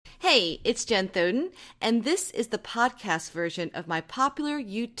Hey, it's Jen Thoden, and this is the podcast version of my popular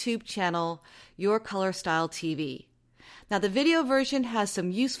YouTube channel, Your Color Style TV. Now, the video version has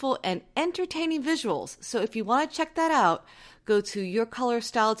some useful and entertaining visuals, so if you want to check that out, go to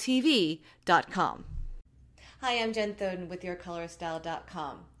yourcolorstyletv.com. Hi, I'm Jen Thoden with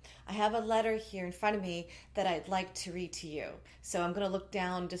yourcolorstyle.com. I have a letter here in front of me that I'd like to read to you, so I'm going to look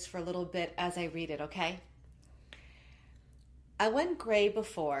down just for a little bit as I read it, okay? I went gray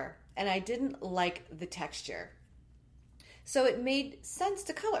before, and I didn't like the texture. So it made sense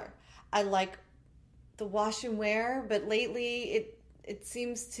to color. I like the wash and wear, but lately it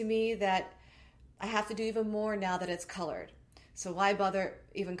seems to me that I have to do even more now that it's colored. So why bother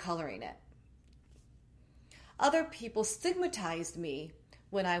even coloring it? Other people stigmatized me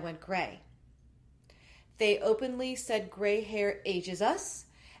when I went gray. They openly said gray hair ages us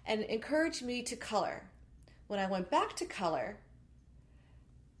and encouraged me to color. When I went back to color,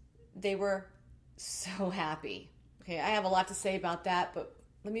 they were so happy. Okay, I have a lot to say about that, but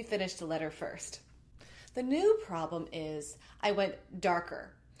let me finish the letter first. The new problem is I went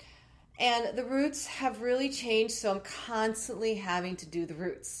darker, and the roots have really changed, so I'm constantly having to do the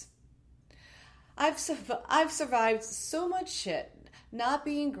roots. I've survived so much shit. Not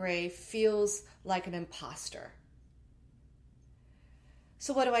being gray feels like an imposter.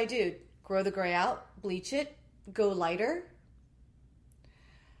 So what do? Grow the gray out, bleach it, go lighter?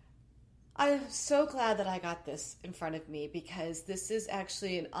 I'm so glad that I got this in front of me because this is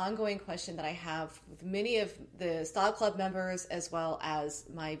actually an ongoing question that I have with many of the Style Club members as well as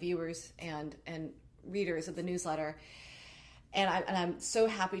my viewers and readers of the newsletter. And I'm so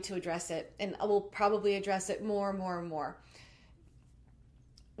happy to address it. And I will probably address it more and more and more.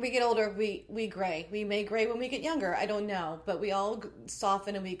 We get older, we gray. We may gray when we get younger, I don't know. But we all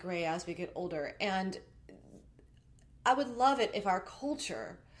soften and we gray as we get older. And I would love it if our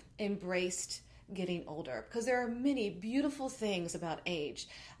culture embraced getting older, because there are many beautiful things about age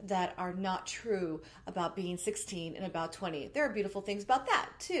that are not true about being 16 and about 20. There are beautiful things about that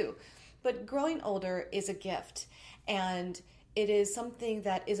too. But growing older is a gift, and it is something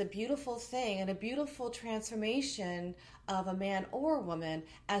that is a beautiful thing and a beautiful transformation of a man or a woman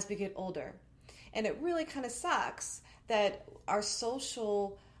as we get older. And it really kind of sucks that our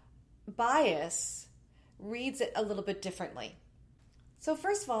social bias reads it a little bit differently. So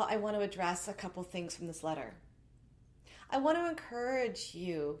first of all, I want to address a couple things from this letter. I want to encourage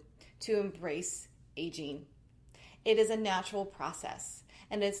you to embrace aging. It is a natural process,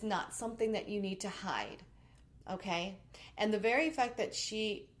 and it's not something that you need to hide, okay? And the very fact that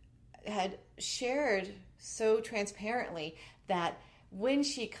she had shared so transparently that when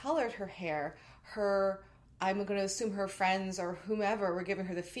she colored her hair, I'm going to assume her friends or whomever were giving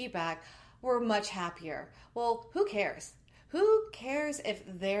her the feedback, were much happier. Well, who cares? Who cares if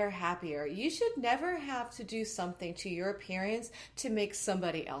they're happier? You should never have to do something to your appearance to make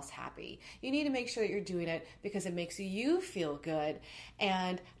somebody else happy. You need to make sure that you're doing it because it makes you feel good.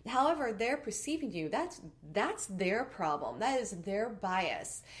 And however they're perceiving you, that's their problem. That is their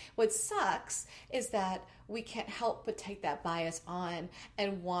bias. What sucks is that we can't help but take that bias on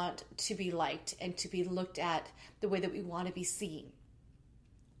and want to be liked and to be looked at the way that we want to be seen.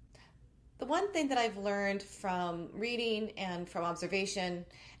 The one thing that I've learned from reading and from observation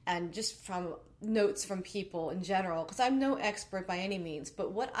and just from notes from people in general, because I'm no expert by any means,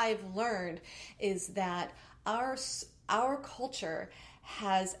 but what I've learned is that our culture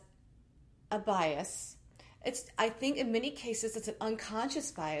has a bias. I think in many cases it's an unconscious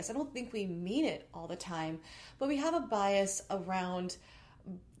bias. I don't think we mean it all the time, but we have a bias around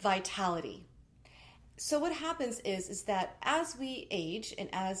vitality. So what happens is that as we age and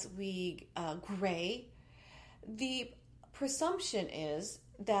as we gray, the presumption is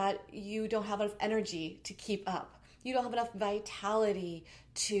that you don't have enough energy to keep up. You don't have enough vitality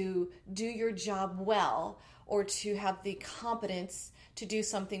to do your job well or to have the competence to do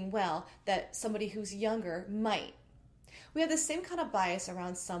something well that somebody who's younger might. We have the same kind of bias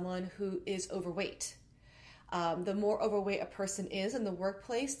around someone who is overweight. The more overweight a person is in the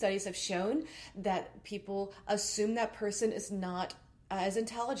workplace, studies have shown that people assume that person is not as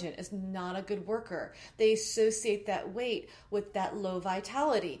intelligent, is not a good worker. They associate that weight with that low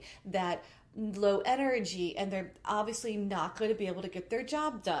vitality, that low energy, and they're obviously not going to be able to get their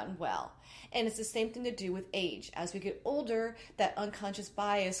job done well. And it's the same thing to do with age. As we get older, that unconscious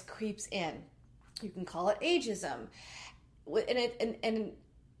bias creeps in. You can call it ageism. And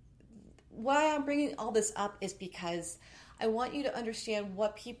why I'm bringing all this up is because I want you to understand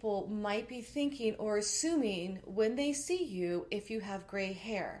what people might be thinking or assuming when they see you if you have gray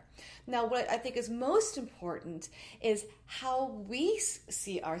hair. Now, what I think is most important is how we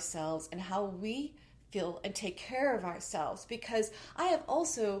see ourselves and how we feel and take care of ourselves, because I have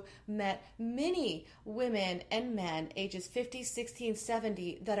also met many women and men ages 50, 60, and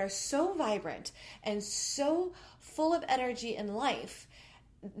 70 that are so vibrant and so full of energy and life,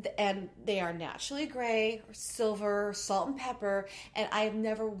 and they are naturally gray or silver or salt and pepper, and I have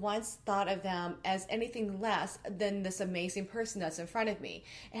never once thought of them as anything less than this amazing person that's in front of me.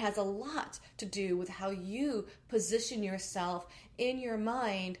 It has a lot to do with how you position yourself in your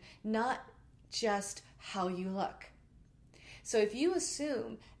mind, not just how you look. So if you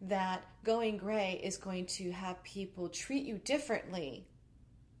assume that going gray is going to have people treat you differently,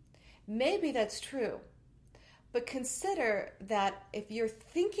 maybe that's true. But consider that if you're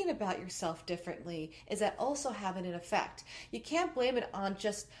thinking about yourself differently, is that also having an effect? You can't blame it on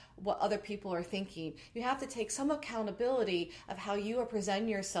just what other people are thinking. You have to take some accountability of how you are presenting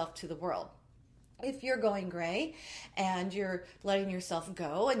yourself to the world. If you're going gray and you're letting yourself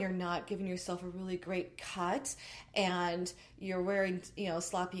go and you're not giving yourself a really great cut and you're wearing,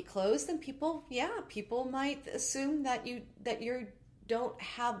 sloppy clothes, then people might assume that you don't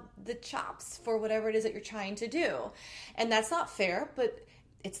have the chops for whatever it is that you're trying to do. And that's not fair, but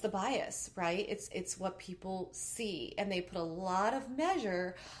it's the bias, right? It's what people see, and they put a lot of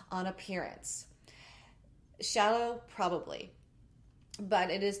measure on appearance. Shallow, probably.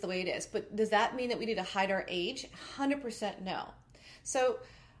 But it is the way it is. But does that mean that we need to hide our age? 100% no. So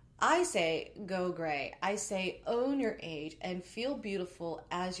I say go gray. I say own your age and feel beautiful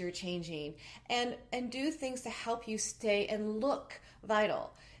as you're changing, and do things to help you stay and look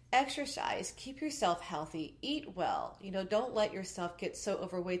vital. Exercise, keep yourself healthy, eat well. Don't let yourself get so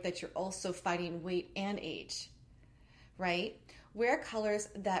overweight that you're also fighting weight and age, right? Wear colors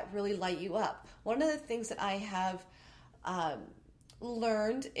that really light you up. One of the things that I have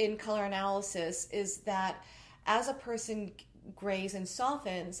learned in color analysis is that as a person grays and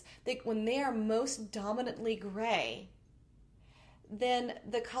softens, when they are most dominantly gray, then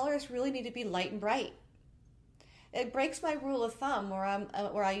the colors really need to be light and bright. It breaks my rule of thumb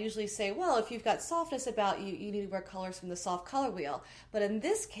where I usually say, well, if you've got softness about you, you need to wear colors from the soft color wheel. But in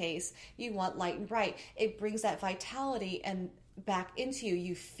this case, you want light and bright. It brings that vitality and back into you.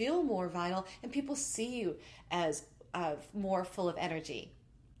 You feel more vital, and people see you as more full of energy.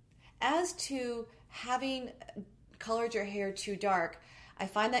 As to having colored your hair too dark, I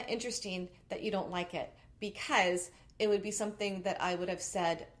find that interesting that you don't like it, because it would be something that I would have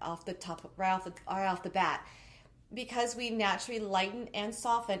said off the top, right off the bat. Because we naturally lighten and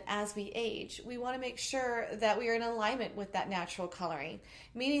soften as we age, we want to make sure that we are in alignment with that natural coloring.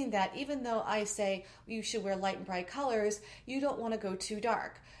 Meaning that even though I say you should wear light and bright colors, you don't want to go too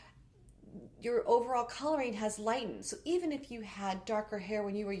dark. Your overall coloring has lightened. So even if you had darker hair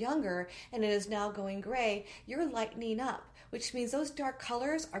when you were younger and it is now going gray, you're lightening up, which means those dark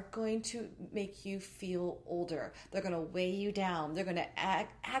colors are going to make you feel older. They're going to weigh you down. They're going to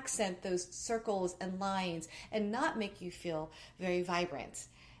accent those circles and lines and not make you feel very vibrant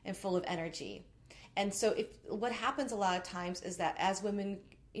and full of energy. And so what happens a lot of times is that as women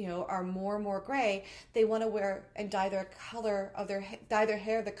are more and more gray, they want to wear and dye their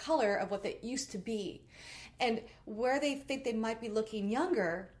hair the color of what they used to be. And where they think they might be looking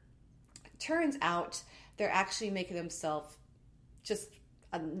younger, turns out they're actually making themselves just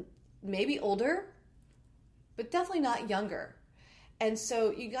maybe older, but definitely not younger. And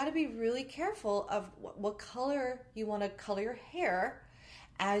so you got to be really careful of what color you want to color your hair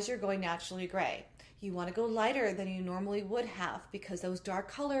as you're going naturally gray. You want to go lighter than you normally would have, because those dark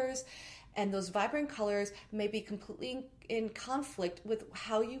colors and those vibrant colors may be completely in conflict with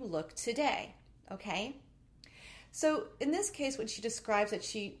how you look today, okay? So in this case, when she describes that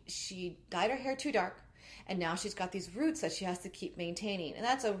she dyed her hair too dark, and now she's got these roots that she has to keep maintaining, and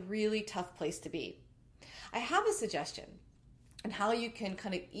that's a really tough place to be. I have a suggestion on how you can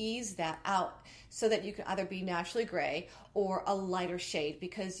kind of ease that out so that you can either be naturally gray or a lighter shade,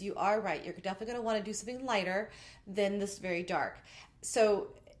 because you are right, you're definitely going to want to do something lighter than this very dark. So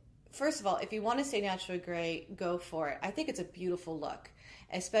first of all, if you want to stay naturally gray, go for it. I think it's a beautiful look,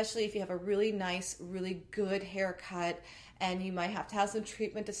 especially if you have a really nice, really good haircut, and you might have to have some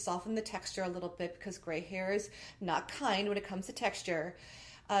treatment to soften the texture a little bit, because gray hair is not kind when it comes to texture.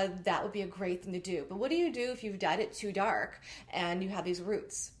 That would be a great thing to do. But what do you do if you've dyed it too dark and you have these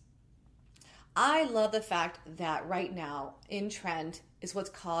roots? I love the fact that right now in trend is what's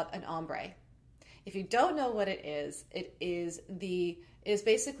called an ombre. If you don't know what it is the is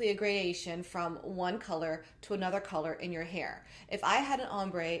basically a gradation from one color to another color in your hair. If I had an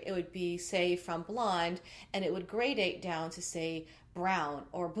ombre, it would be, say, from blonde, and it would gradate down to, say, brown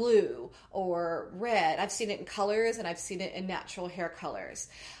or blue or red. I've seen it in colors, and I've seen it in natural hair colors.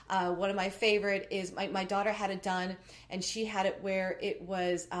 One of my favorite is my daughter had it done, and she had it where it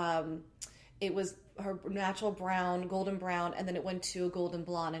was her natural brown, golden brown, and then it went to a golden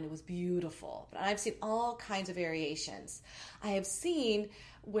blonde, and it was beautiful. But I've seen all kinds of variations. I have seen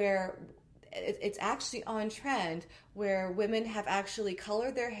where it's actually on trend, where women have actually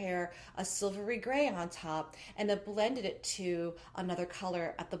colored their hair a silvery gray on top and have blended it to another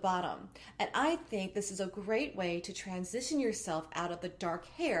color at the bottom. And I think this is a great way to transition yourself out of the dark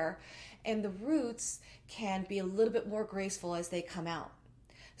hair, and the roots can be a little bit more graceful as they come out.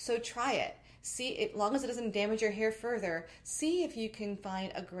 So try it. See, as long as it doesn't damage your hair further, see if you can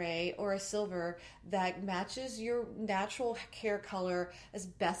find a gray or a silver that matches your natural hair color as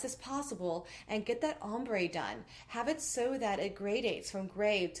best as possible, and get that ombre done. Have it so that it gradates from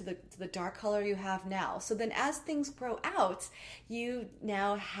gray to the dark color you have now. So then as things grow out, you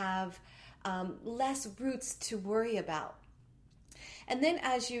now have less roots to worry about. And then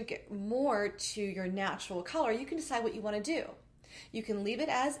as you get more to your natural color, you can decide what you want to do. You can leave it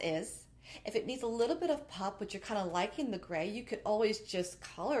as is. If it needs a little bit of pop, but you're kind of liking the gray, you could always just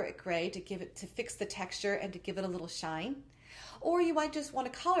color it gray to fix the texture and to give it a little shine. Or you might just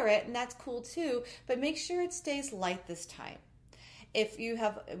want to color it, and that's cool too, but make sure it stays light this time. If you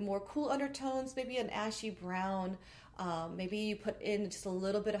have more cool undertones, maybe an ashy brown, maybe you put in just a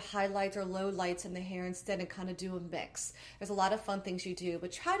little bit of highlights or low lights in the hair instead and kind of do a mix. There's a lot of fun things you do,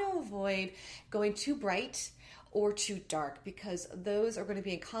 but try to avoid going too bright or too dark, because those are going to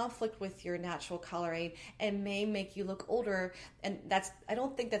be in conflict with your natural coloring and may make you look older, and I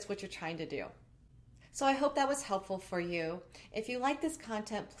don't think that's what you're trying to do. So I hope that was helpful for you. If you like this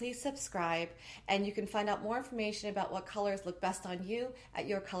content, please subscribe, and you can find out more information about what colors look best on you at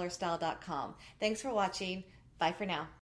yourcolorstyle.com. Thanks for watching. Bye for now.